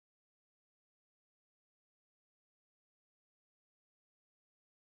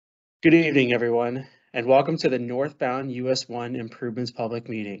Good evening, everyone, and welcome to the Northbound US 1 Improvements Public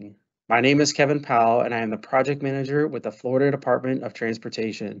Meeting. My name is Kevin Powell, and I am the project manager with the Florida Department of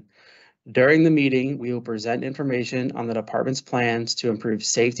Transportation. During the meeting, we will present information on the department's plans to improve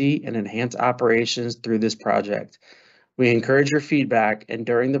safety and enhance operations through this project. We encourage your feedback, and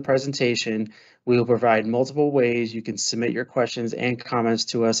during the presentation, we will provide multiple ways you can submit your questions and comments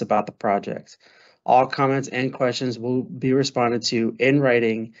to us about the project. All comments and questions will be responded to in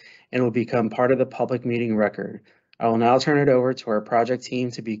writing and will become part of the public meeting record. I will now turn it over to our project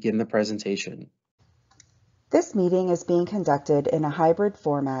team to begin the presentation. This meeting is being conducted in a hybrid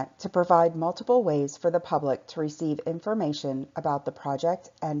format to provide multiple ways for the public to receive information about the project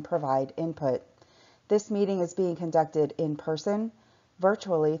and provide input. This meeting is being conducted in person,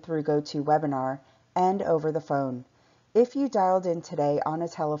 virtually through GoToWebinar, and over the phone. If you dialed in today on a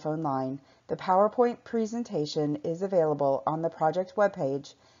telephone line, the PowerPoint presentation is available on the project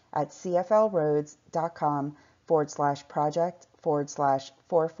webpage at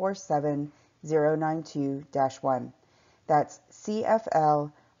cflroads.com/project/447-092-1. That's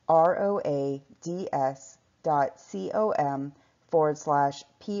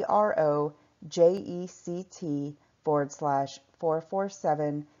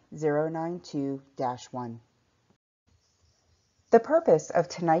The purpose of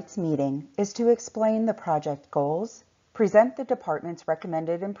tonight's meeting is to explain the project goals, present the department's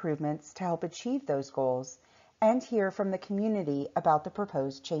recommended improvements to help achieve those goals, and hear from the community about the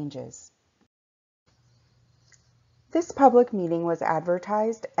proposed changes. This public meeting was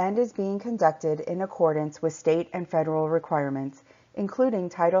advertised and is being conducted in accordance with state and federal requirements, including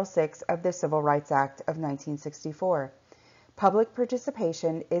Title VI of the Civil Rights Act of 1964. Public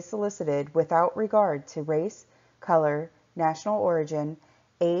participation is solicited without regard to race, color, national origin,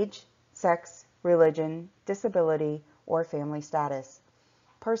 age, sex, religion, disability, or family status.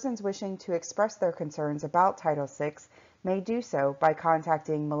 Persons wishing to express their concerns about Title VI may do so by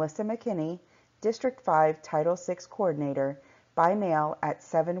contacting Melissa McKinney, District 5 Title VI Coordinator, by mail at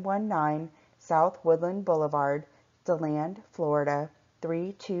 719 South Woodland Boulevard, DeLand, Florida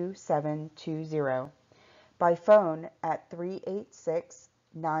 32720. By phone at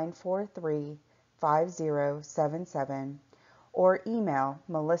 386-943-5077, or email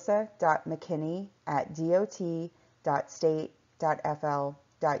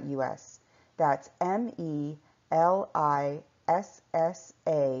melissa.mckinney@dot.state.fl.us. That's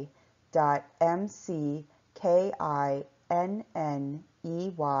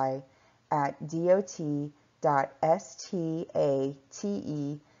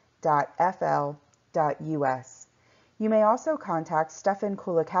You may also contact Stefan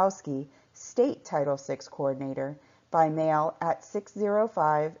Kulikowski, State Title VI Coordinator, by mail at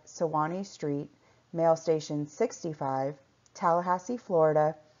 605 Sewanee Street, Mail Station 65, Tallahassee,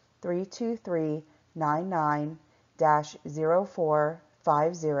 Florida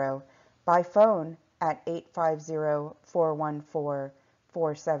 32399-0450, by phone at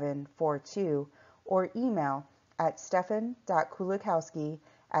 850-414-4742, or email at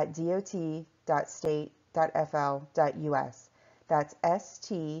stefan.kulikowski@dot.state.fl.us. That's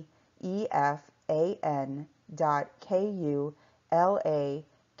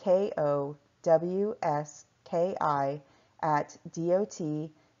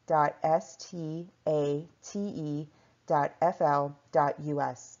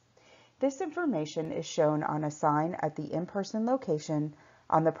This information is shown on a sign at the in-person location,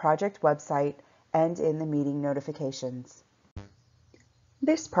 on the project website, and in the meeting notifications.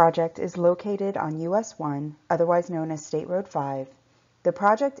 This project is located on US 1, otherwise known as State Road 5. The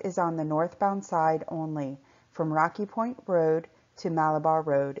project is on the northbound side only, from Rocky Point Road to Malabar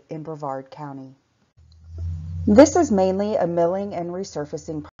Road in Brevard County. This is mainly a milling and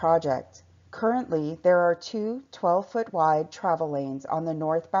resurfacing project. Currently, there are two 12-foot wide travel lanes on the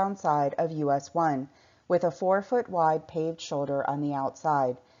northbound side of US 1, with a 4-foot wide paved shoulder on the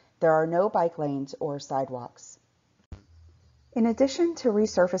outside. There are no bike lanes or sidewalks. In addition to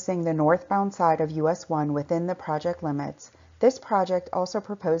resurfacing the northbound side of US 1 within the project limits, this project also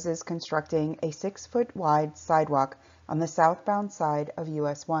proposes constructing a 6-foot wide sidewalk on the southbound side of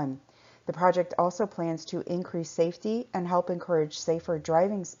US 1. The project also plans to increase safety and help encourage safer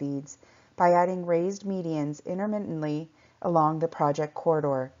driving speeds by adding raised medians intermittently along the project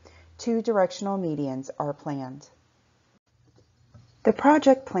corridor. 2 directional medians are planned. The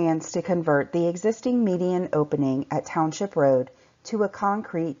project plans to convert the existing median opening at Township Road to a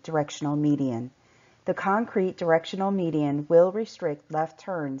concrete directional median. The concrete directional median will restrict left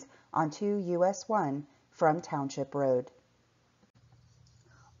turns onto US 1 from Township Road.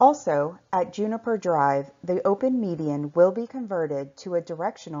 Also, at Juniper Drive, the open median will be converted to a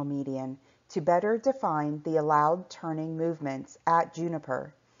directional median to better define the allowed turning movements at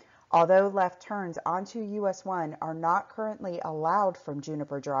Juniper. Although left turns onto US 1 are not currently allowed from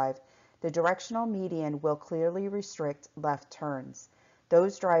Juniper Drive, the directional median will clearly restrict left turns.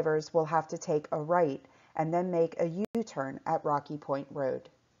 Those drivers will have to take a right and then make a U-turn at Rocky Point Road.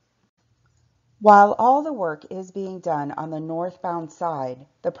 While all the work is being done on the northbound side,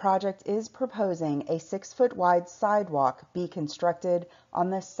 the project is proposing a 6-foot wide sidewalk be constructed on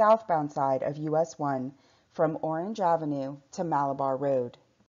the southbound side of US 1 from Orange Avenue to Malabar Road.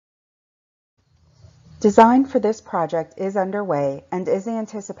 Design for this project is underway and is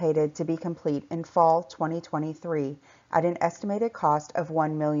anticipated to be complete in fall 2023 at an estimated cost of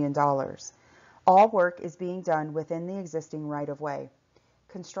 $1 million. All work is being done within the existing right-of-way.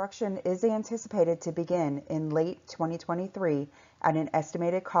 Construction is anticipated to begin in late 2023 at an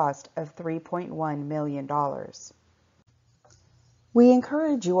estimated cost of $3.1 million. We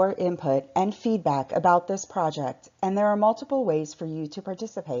encourage your input and feedback about this project, and there are multiple ways for you to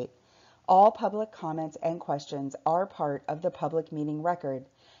participate. All public comments and questions are part of the public meeting record,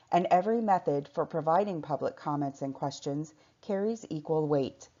 and every method for providing public comments and questions carries equal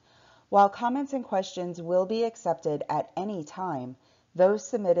weight. While comments and questions will be accepted at any time, those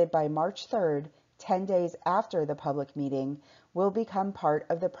submitted by March 3rd, 10 days after the public meeting, will become part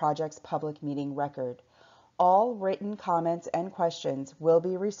of the project's public meeting record. All written comments and questions will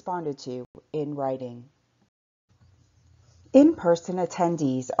be responded to in writing. In-person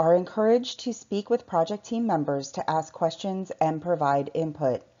attendees are encouraged to speak with project team members to ask questions and provide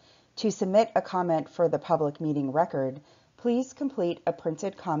input. To submit a comment for the public meeting record, please complete a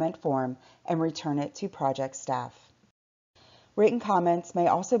printed comment form and return it to project staff. Written comments may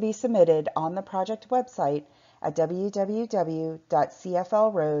also be submitted on the project website at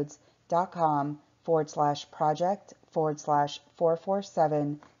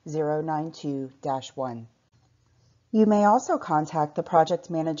www.cflroads.com/project/447092-1. You may also contact the project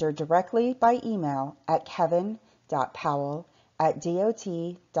manager directly by email at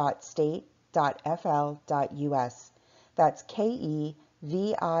kevin.powell@dot.state.fl.us. That's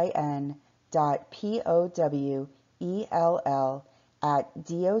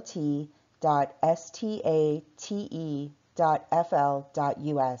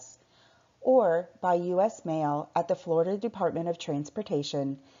or by U.S. mail at the Florida Department of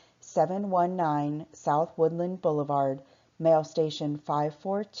Transportation, 719 South Woodland Boulevard, Mail Station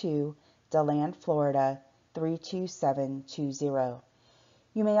 542, DeLand, Florida 32720.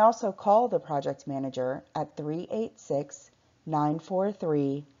 You may also call the project manager at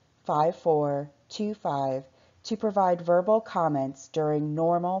 386-943-5425 to provide verbal comments during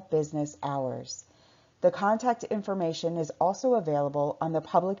normal business hours. The contact information is also available on the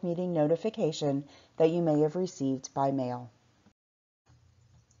public meeting notification that you may have received by mail.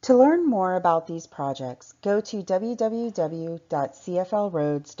 To learn more about these projects, go to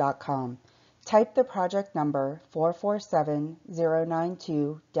www.cflroads.com. Type the project number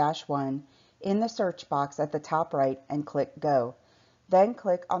 447092-1 in the search box at the top right and click Go. Then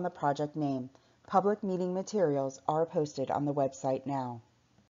click on the project name. Public meeting materials are posted on the website now.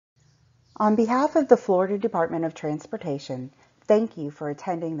 On behalf of the Florida Department of Transportation, thank you for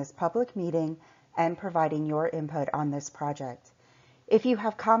attending this public meeting and providing your input on this project. If you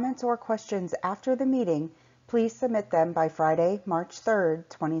have comments or questions after the meeting, please submit them by Friday, March 3rd,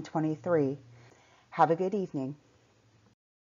 2023. Have a good evening.